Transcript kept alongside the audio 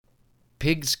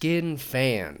Pigskin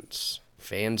fans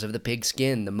of the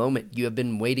pigskin, the moment you have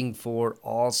been waiting for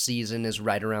all season is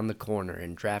right around the corner,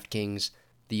 and DraftKings,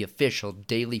 the official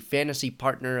daily fantasy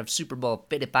partner of Super Bowl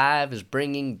 55, is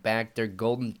bringing back their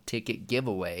golden ticket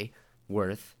giveaway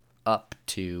worth up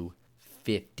to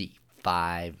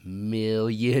 $55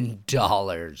 million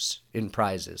in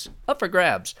prizes up for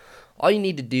grabs. All you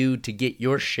need to do to get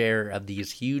your share of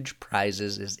these huge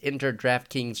prizes is enter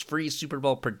DraftKings' free Super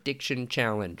Bowl prediction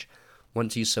challenge.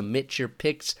 Once you submit your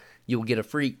picks, you'll get a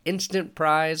free instant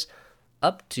prize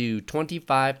up to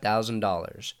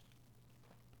 $25,000.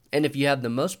 And if you have the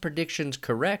most predictions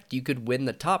correct, you could win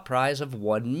the top prize of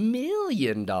 $1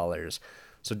 million.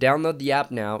 So download the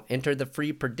app now, enter the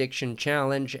free prediction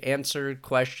challenge, answer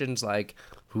questions like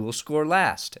who will score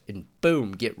last, and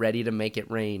boom, get ready to make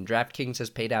it rain. DraftKings has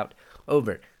paid out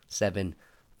over $7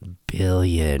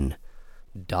 billion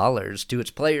to its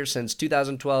players since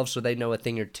 2012, so they know a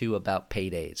thing or two about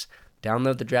paydays.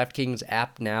 Download the DraftKings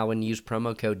app now and use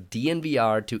promo code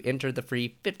DNVR to enter the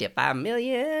free $55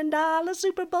 million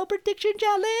Super Bowl prediction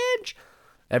challenge.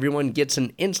 Everyone gets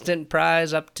an instant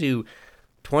prize up to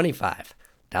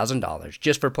 $25,000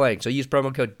 just for playing. So use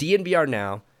promo code DNVR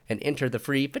now and enter the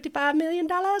free $55 million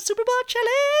Super Bowl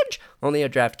challenge. Only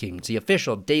at DraftKings, the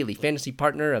official daily fantasy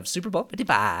partner of Super Bowl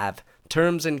 55.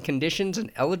 Terms and conditions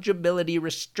and eligibility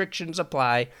restrictions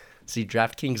apply. See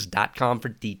DraftKings.com for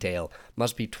detail.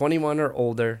 Must be 21 or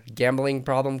older. Gambling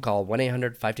problem? Call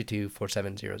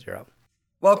 1-800-522-4700.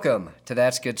 Welcome to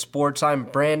That's Good Sports. I'm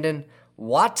Brandon.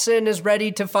 Watson is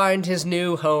ready to find his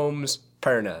new home's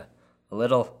Perna. A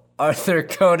little Arthur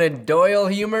Conan Doyle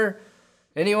humor?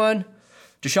 Anyone?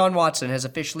 Deshaun Watson has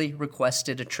officially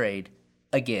requested a trade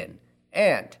again.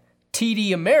 And TD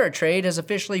Ameritrade has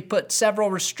officially put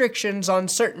several restrictions on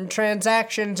certain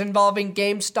transactions involving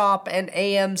GameStop and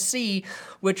AMC,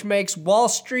 which makes Wall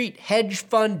Street hedge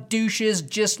fund douches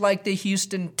just like the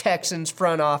Houston Texans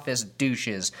front office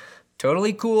douches.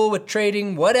 Totally cool with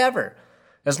trading whatever,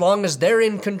 as long as they're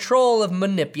in control of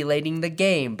manipulating the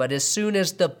game. But as soon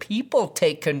as the people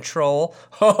take control,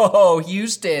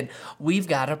 Houston, we've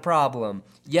got a problem.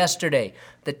 Yesterday,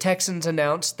 the Texans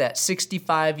announced that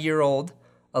 65-year-old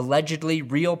allegedly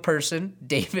real person,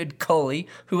 David Culley,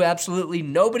 who absolutely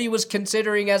nobody was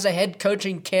considering as a head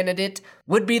coaching candidate,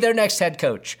 would be their next head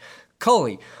coach.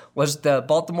 Culley was the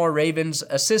Baltimore Ravens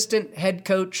assistant head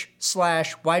coach /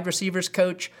 wide receivers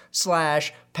coach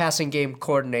 / passing game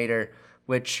coordinator,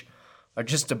 which are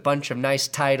just a bunch of nice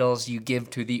titles you give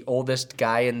to the oldest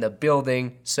guy in the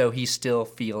building so he still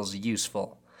feels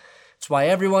useful. It's why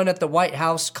everyone at the White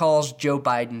House calls Joe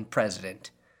Biden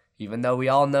president, even though we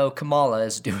all know Kamala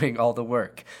is doing all the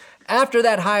work. After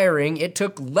that hiring, it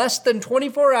took less than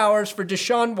 24 hours for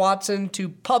Deshaun Watson to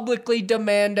publicly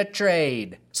demand a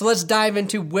trade. So let's dive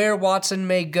into where Watson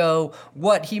may go,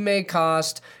 what he may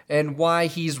cost, and why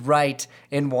he's right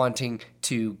in wanting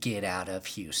to get out of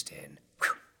Houston.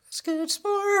 Whew. That's good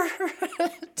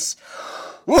sports.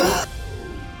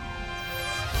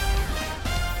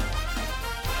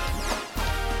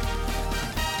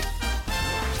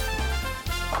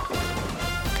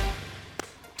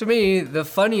 To me, the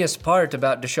funniest part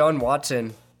about Deshaun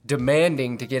Watson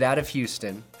demanding to get out of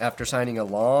Houston after signing a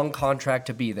long contract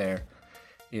to be there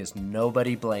is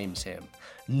nobody blames him.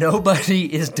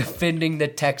 Nobody is defending the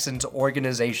Texans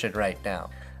organization right now.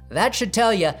 That should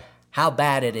tell you how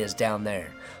bad it is down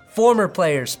there. Former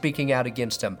players speaking out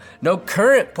against him. No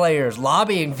current players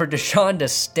lobbying for Deshaun to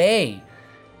stay.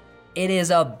 It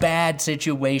is a bad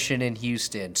situation in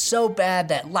Houston. So bad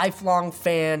that lifelong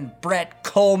fan Brett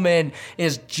Coleman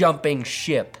is jumping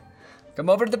ship. Come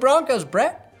over to the Broncos,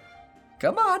 Brett.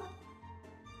 Come on.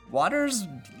 Water's,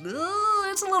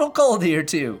 it's a little cold here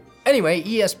too. Anyway,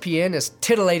 ESPN is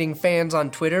titillating fans on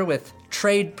Twitter with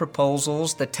trade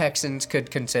proposals the Texans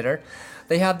could consider.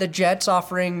 They have the Jets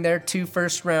offering their 2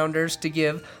 first-rounders to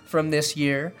give from this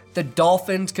year. The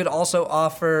Dolphins could also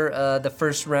offer the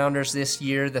first-rounders this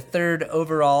year, the 3rd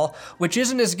overall, which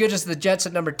isn't as good as the Jets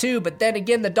at number 2, but then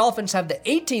again, the Dolphins have the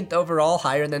 18th overall,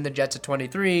 higher than the Jets at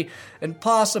 23, and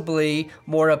possibly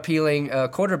more appealing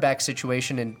quarterback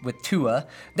situation with Tua.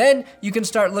 Then you can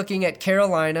start looking at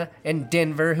Carolina and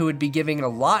Denver, who would be giving a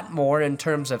lot more in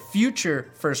terms of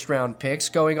future first-round picks,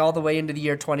 going all the way into the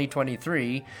year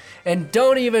 2023. And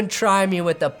don't even try me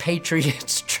with the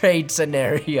Patriots trade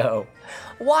scenario.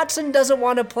 Watson doesn't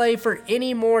want to play for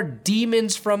any more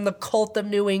demons from the cult of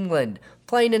New England,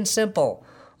 plain and simple.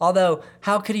 Although,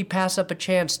 how could he pass up a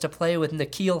chance to play with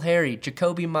N'Keal Harry,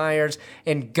 Jacoby Myers,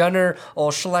 and Gunnar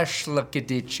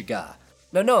Olszewski?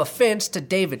 No offense to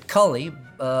David Culley.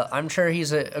 I'm sure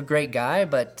he's a great guy,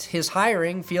 but his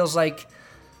hiring feels like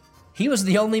he was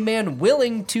the only man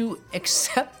willing to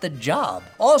accept the job.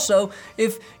 Also,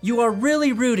 if you are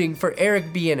really rooting for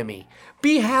Eric Bieniemy,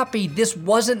 be happy this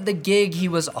wasn't the gig he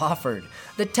was offered.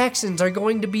 The Texans are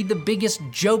going to be the biggest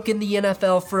joke in the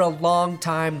NFL for a long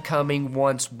time coming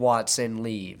once Watson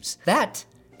leaves. That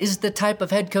is the type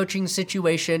of head coaching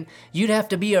situation you'd have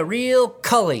to be a real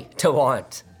Culley to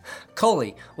want.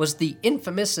 Culley was the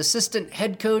infamous assistant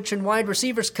head coach and wide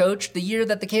receivers coach the year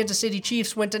that the Kansas City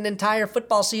Chiefs went an entire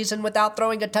football season without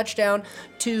throwing a touchdown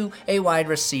to a wide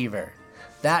receiver.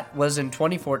 That was in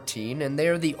 2014, and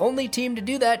they're the only team to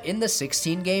do that in the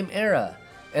 16-game era,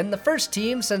 and the first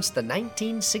team since the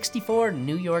 1964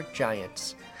 New York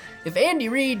Giants. If Andy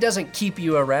Reid doesn't keep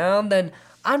you around, then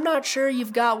I'm not sure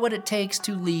you've got what it takes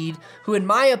to lead who, in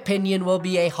my opinion, will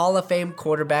be a Hall of Fame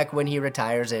quarterback when he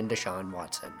retires in Deshaun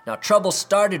Watson. Now, trouble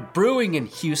started brewing in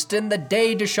Houston the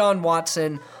day Deshaun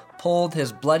Watson pulled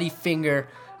his bloody finger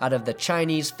out of the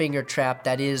Chinese finger trap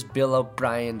that is Bill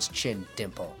O'Brien's chin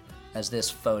dimple, as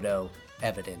this photo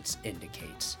evidence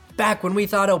indicates. Back when we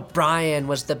thought O'Brien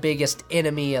was the biggest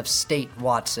enemy of State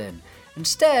Watson,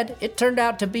 instead, it turned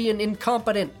out to be an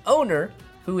incompetent owner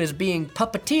who is being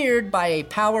puppeteered by a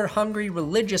power-hungry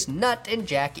religious nut in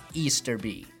Jack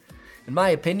Easterby. In my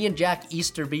opinion, Jack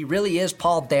Easterby really is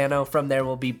Paul Dano from There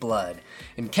Will Be Blood,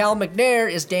 and Cal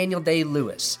McNair is Daniel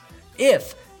Day-Lewis.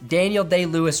 If Daniel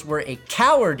Day-Lewis were a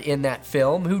coward in that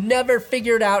film who never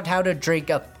figured out how to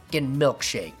drink a fucking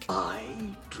milkshake. I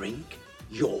drink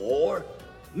your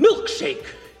milkshake.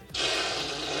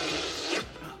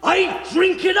 I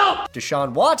drink it up!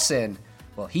 Deshaun Watson,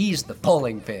 well, he's the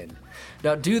bowling pin.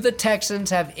 Now, do the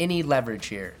Texans have any leverage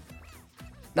here?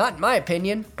 Not in my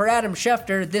opinion. Per Adam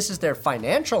Schefter, this is their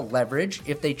financial leverage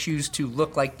if they choose to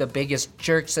look like the biggest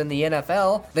jerks in the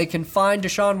NFL. They can fine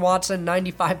Deshaun Watson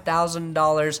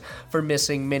 $95,000 for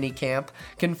missing minicamp,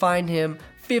 can fine him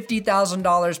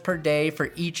 $50,000 per day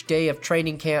for each day of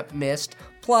training camp missed,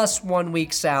 plus 1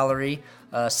 week's salary,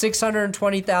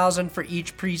 $620,000 for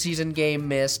each preseason game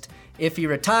missed. If he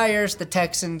retires, the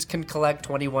Texans can collect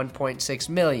 $21.6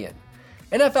 million.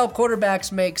 NFL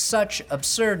quarterbacks make such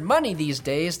absurd money these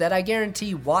days that I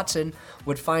guarantee Watson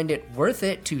would find it worth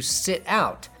it to sit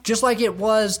out, just like it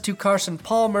was to Carson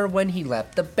Palmer when he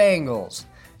left the Bengals.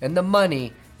 And the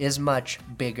money is much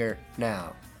bigger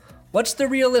now. What's the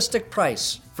realistic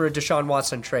price for a Deshaun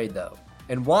Watson trade, though?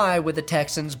 And why would the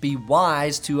Texans be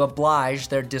wise to oblige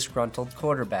their disgruntled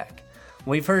quarterback?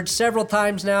 We've heard several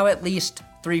times now at least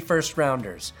 3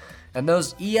 first-rounders. And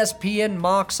those ESPN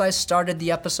mocks I started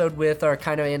the episode with are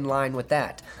kind of in line with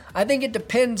that. I think it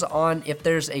depends on if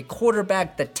there's a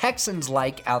quarterback the Texans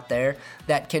like out there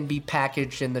that can be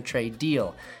packaged in the trade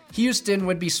deal. Houston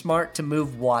would be smart to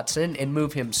move Watson and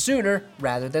move him sooner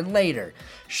rather than later.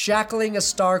 Shackling a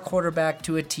star quarterback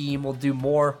to a team will do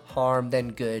more harm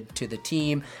than good to the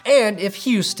team. And if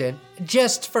Houston,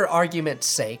 just for argument's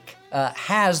sake,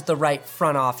 has the right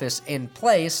front office in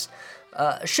place,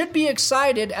 should be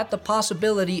excited at the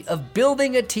possibility of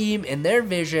building a team in their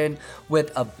vision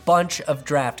with a bunch of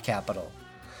draft capital.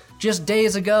 Just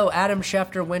days ago, Adam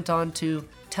Schefter went on to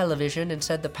television and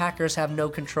said the Packers have no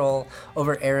control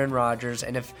over Aaron Rodgers,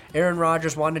 and if Aaron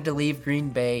Rodgers wanted to leave Green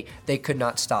Bay, they could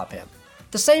not stop him.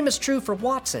 The same is true for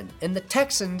Watson, and the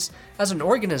Texans, as an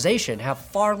organization, have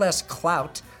far less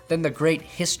clout than the great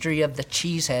history of the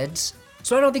Cheeseheads.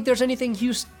 So I don't think there's anything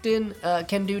Houston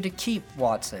can do to keep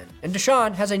Watson. And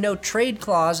Deshaun has a no-trade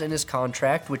clause in his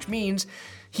contract, which means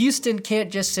Houston can't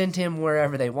just send him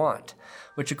wherever they want,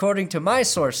 which according to my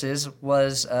sources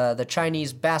was the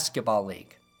Chinese Basketball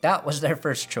League. That was their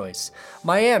first choice.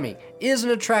 Miami is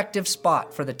an attractive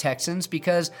spot for the Texans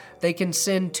because they can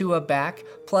send Tua back,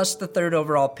 plus the 3rd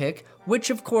overall pick,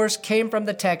 which of course came from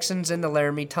the Texans in the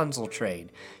Laramie Tunsil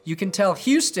trade. You can tell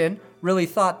Houston really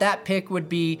thought that pick would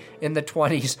be in the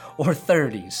 20s or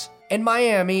 30s. And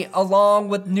Miami, along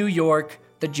with New York,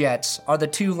 the Jets, are the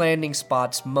 2 landing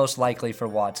spots most likely for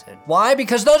Watson. Why?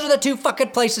 Because those are the 2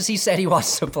 fucking places he said he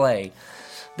wants to play.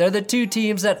 They're the 2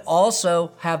 teams that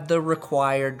also have the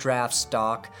required draft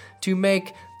stock to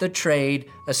make the trade,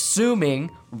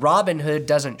 assuming Robinhood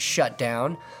doesn't shut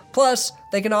down. Plus,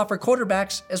 they can offer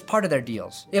quarterbacks as part of their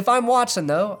deals. If I'm Watson,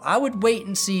 though, I would wait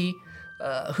and see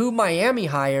who Miami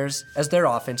hires as their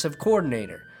offensive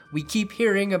coordinator. We keep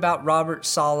hearing about Robert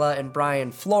Saleh and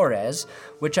Brian Flores,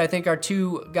 which I think are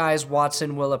 2 guys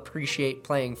Watson will appreciate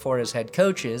playing for as head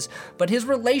coaches, but his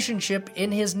relationship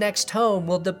in his next home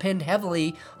will depend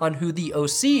heavily on who the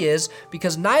OC is,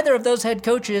 because neither of those head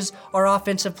coaches are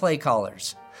offensive play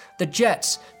callers. The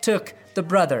Jets took the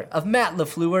brother of Matt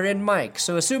LaFleur and Mike,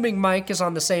 so assuming Mike is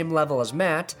on the same level as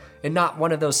Matt, and not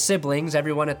one of those siblings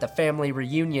everyone at the family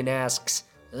reunion asks,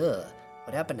 ugh,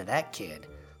 what happened to that kid?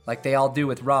 Like they all do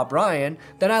with Rob Ryan,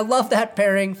 then I love that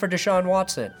pairing for Deshaun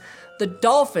Watson. The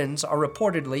Dolphins are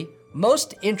reportedly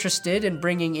most interested in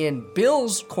bringing in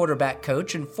Bills quarterback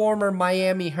coach and former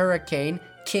Miami Hurricane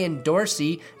Ken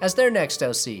Dorsey as their next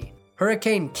OC.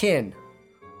 Hurricane Ken.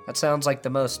 That sounds like the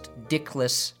most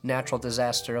dickless natural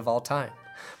disaster of all time.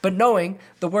 But knowing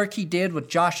the work he did with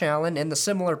Josh Allen and the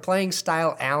similar playing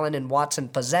style Allen and Watson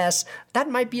possess, that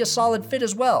might be a solid fit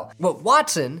as well. What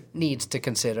Watson needs to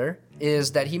consider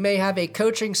is that he may have a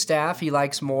coaching staff he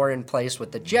likes more in place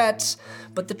with the Jets,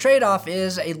 but the trade-off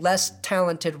is a less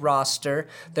talented roster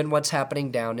than what's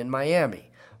happening down in Miami.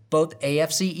 Both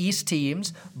AFC East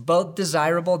teams, both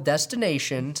desirable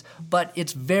destinations, but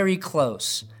it's very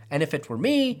close. And if it were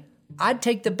me, I'd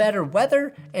take the better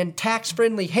weather and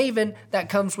tax-friendly haven that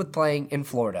comes with playing in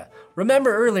Florida.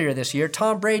 Remember earlier this year,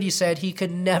 Tom Brady said he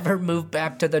could never move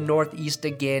back to the Northeast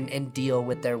again and deal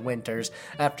with their winters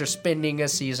after spending a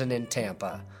season in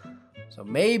Tampa. So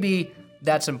maybe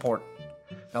that's important.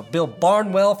 Now, Bill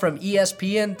Barnwell from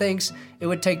ESPN thinks it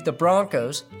would take the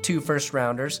Broncos 2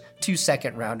 first-rounders, 2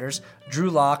 second-rounders, Drew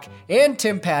Lock, and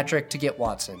Tim Patrick to get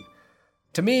Watson.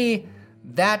 To me,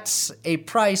 that's a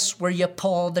price where you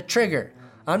pull the trigger.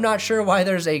 I'm not sure why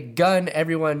there's a gun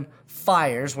everyone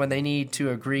fires when they need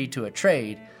to agree to a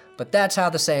trade, but that's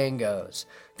how the saying goes.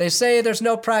 They say there's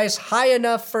no price high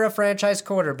enough for a franchise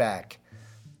quarterback,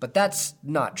 but that's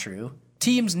not true.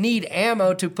 Teams need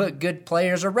ammo to put good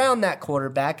players around that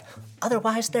quarterback.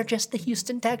 Otherwise, they're just the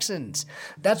Houston Texans.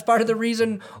 That's part of the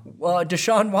reason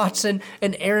Deshaun Watson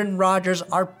and Aaron Rodgers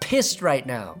are pissed right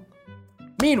now.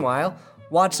 Meanwhile,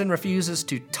 Watson refuses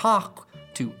to talk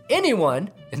to anyone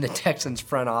in the Texans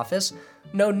front office.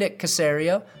 No Nick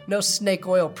Caserio, no snake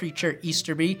oil preacher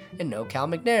Easterby, and no Cal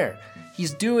McNair.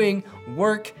 He's doing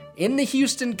work in the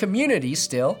Houston community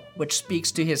still, which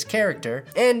speaks to his character.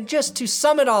 And just to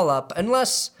sum it all up,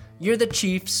 unless you're the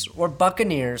Chiefs or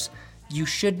Buccaneers, you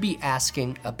should be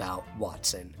asking about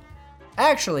Watson.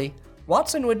 Actually,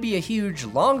 Watson would be a huge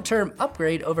long-term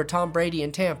upgrade over Tom Brady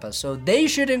in Tampa, so they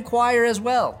should inquire as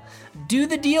well. Do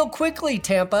the deal quickly,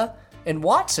 Tampa, and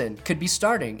Watson could be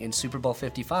starting in Super Bowl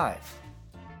 55.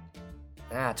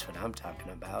 That's what I'm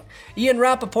talking about. Ian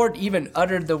Rappaport even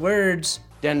uttered the words,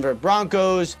 Denver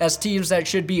Broncos, as teams that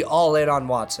should be all in on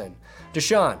Watson.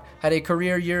 Deshaun had a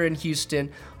career year in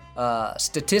Houston,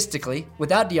 statistically,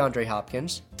 without DeAndre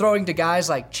Hopkins, throwing to guys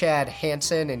like Chad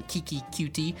Hansen and Kiki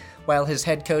Cutie, while his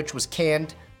head coach was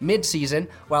canned mid-season,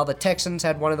 while the Texans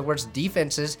had one of the worst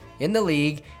defenses in the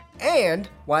league, and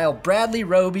while Bradley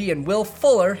Roby and Will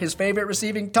Fuller, his favorite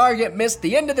receiving target, missed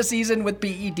the end of the season with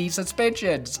PED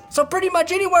suspensions. So pretty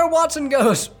much anywhere Watson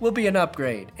goes will be an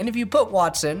upgrade. And if you put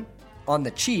Watson on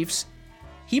the Chiefs,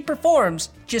 he performs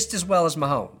just as well as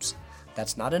Mahomes.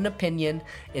 That's not an opinion,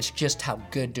 it's just how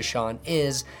good Deshaun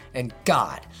is, and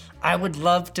God, I would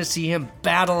love to see him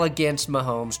battle against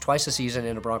Mahomes twice a season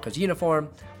in a Broncos uniform,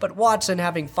 but Watson,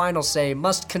 having final say,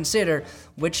 must consider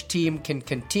which team can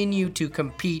continue to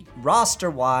compete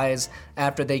roster-wise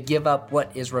after they give up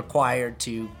what is required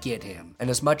to get him. And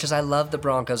as much as I love the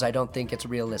Broncos, I don't think it's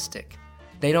realistic.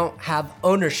 They don't have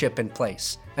ownership in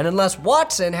place. And unless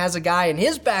Watson has a guy in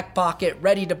his back pocket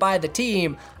ready to buy the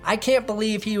team, I can't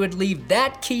believe he would leave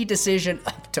that key decision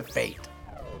up to fate.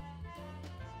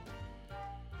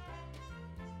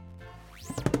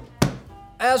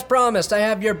 As promised, I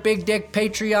have your Big Dick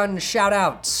Patreon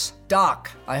shoutouts.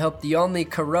 Doc, I hope the only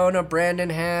corona Brandon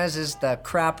has is the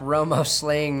crap Romo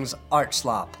slings art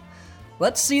slop.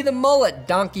 Let's see the mullet,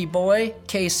 donkey boy.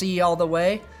 KC all the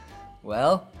way.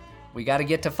 Well, we got to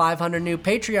get to 500 new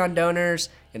Patreon donors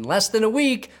in less than a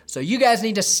week, so you guys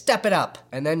need to step it up.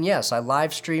 And then, yes, I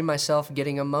live stream myself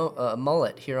getting a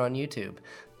mullet here on YouTube.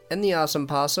 And the Awesome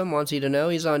Possum wants you to know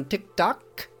he's on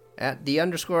TikTok at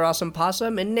 @_Awesome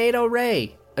Possum and NATO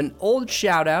Ray. An old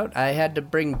shout out I had to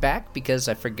bring back because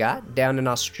I forgot. Down in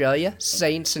Australia,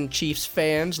 Saints and Chiefs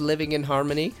fans living in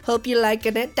harmony. Hope you're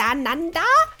liking it. Da-nanda,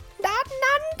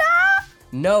 da-nanda.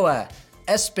 Noah,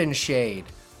 Espenshade,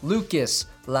 Lucas,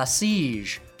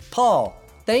 Lasige, Paul.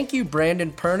 Thank you,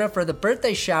 Brandon Perna, for the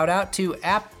birthday shout out to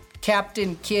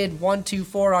Captain Kid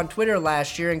 124 on Twitter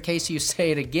last year, in case you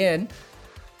say it again.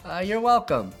 You're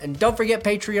welcome. And don't forget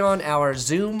Patreon, our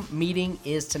Zoom meeting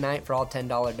is tonight for all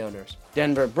 $10 donors.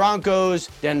 Denver Broncos,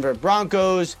 Denver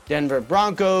Broncos, Denver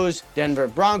Broncos, Denver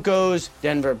Broncos,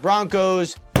 Denver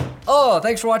Broncos. Oh,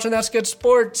 thanks for watching That's Good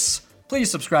Sports.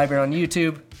 Please subscribe here on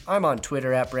YouTube. I'm on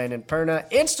Twitter @Brandon Perna,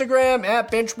 Instagram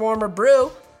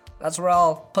 @BenchwarmerBrew. That's where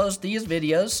I'll post these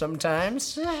videos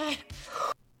sometimes.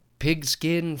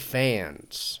 Pigskin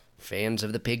fans. Fans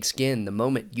of the pigskin, the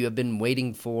moment you have been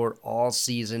waiting for all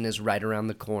season is right around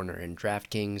the corner, and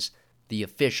DraftKings, the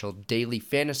official daily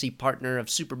fantasy partner of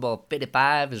Super Bowl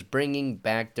 55, is bringing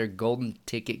back their golden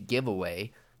ticket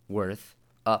giveaway worth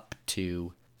up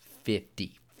to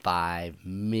 $55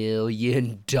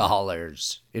 million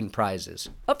in prizes.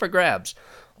 Up for grabs.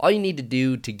 All you need to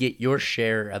do to get your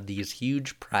share of these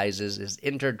huge prizes is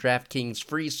enter DraftKings'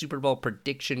 free Super Bowl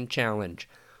prediction challenge.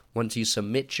 Once you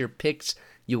submit your picks,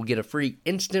 you'll get a free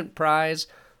instant prize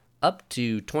up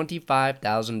to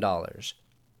 $25,000.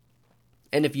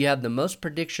 And if you have the most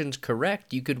predictions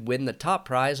correct, you could win the top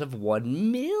prize of $1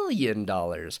 million.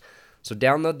 So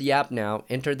download the app now,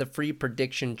 enter the free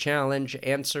prediction challenge,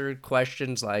 answer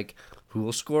questions like, who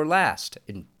will score last?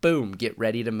 And boom, get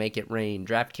ready to make it rain.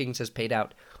 DraftKings has paid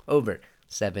out over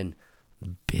 $7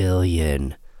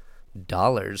 billion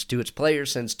to its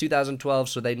players since 2012,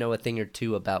 so they know a thing or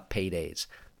two about paydays.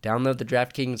 Download the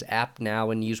DraftKings app now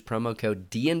and use promo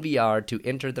code DNVR to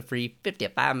enter the free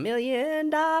 $55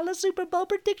 million Super Bowl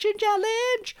prediction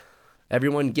challenge.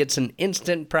 Everyone gets an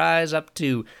instant prize up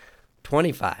to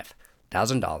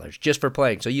 $25,000 just for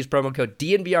playing. So use promo code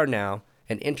DNVR now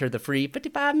and enter the free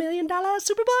 $55 million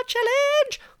Super Bowl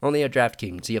challenge. Only at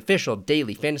DraftKings, the official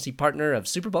daily fantasy partner of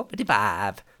Super Bowl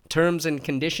 55. Terms and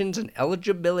conditions and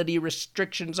eligibility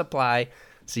restrictions apply.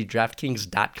 See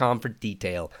DraftKings.com for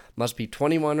detail. Must be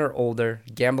 21 or older.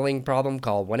 Gambling problem?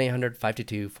 Call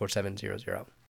 1-800-522-4700.